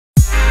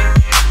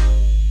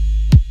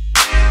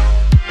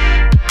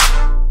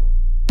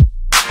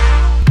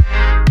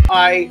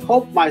I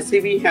hope my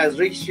CV has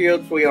reached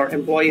you through your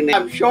employee name.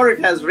 I'm sure it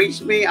has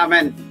reached me. I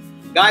mean,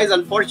 guys,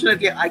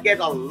 unfortunately, I get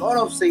a lot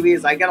of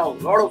CVs. I get a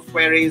lot of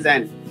queries,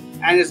 and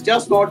it's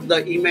just not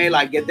the email.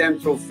 I get them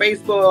through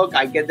Facebook.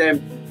 I get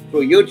them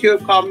through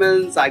YouTube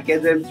comments. I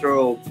get them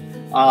through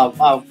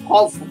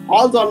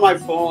calls on my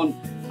phone.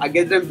 I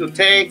get them to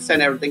text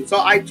and everything.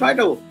 So I try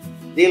to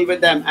deal with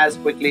them as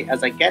quickly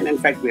as I can. In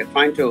fact, we are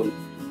trying to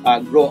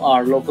grow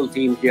our local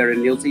team here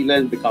in New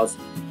Zealand because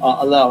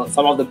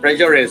some of the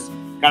pressure is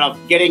kind of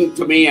getting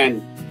to me,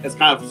 and it's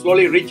kind of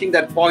slowly reaching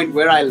that point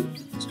where I'll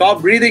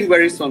stop breathing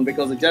very soon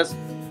because it's just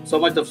so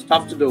much of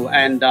stuff to do.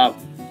 And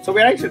so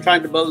we're actually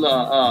trying to build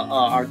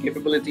our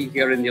capability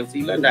here in New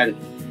Zealand, and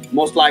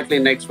most likely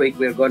next week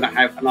we're going to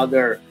have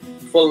another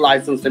full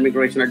licensed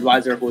immigration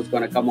advisor who is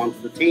going to come onto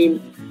the team.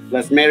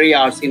 Plus Mary,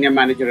 our senior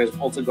manager, is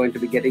also going to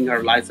be getting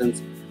her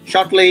license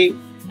shortly.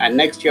 And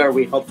next year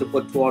we hope to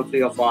put 2 or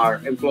 3 of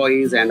our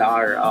employees and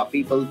our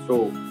people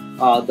through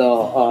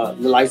the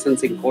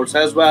licensing course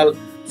as well,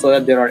 so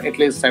that there are at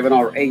least 7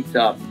 or 8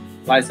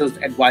 licensed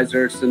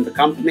advisors in the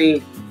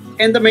company.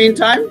 In the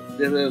meantime,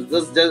 this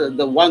is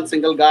the one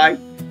single guy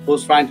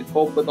who's trying to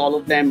cope with all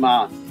of them.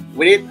 I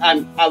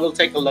will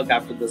take a look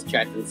after this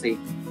chat and see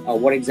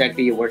what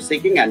exactly you were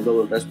seeking, and we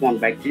will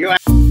respond back to you.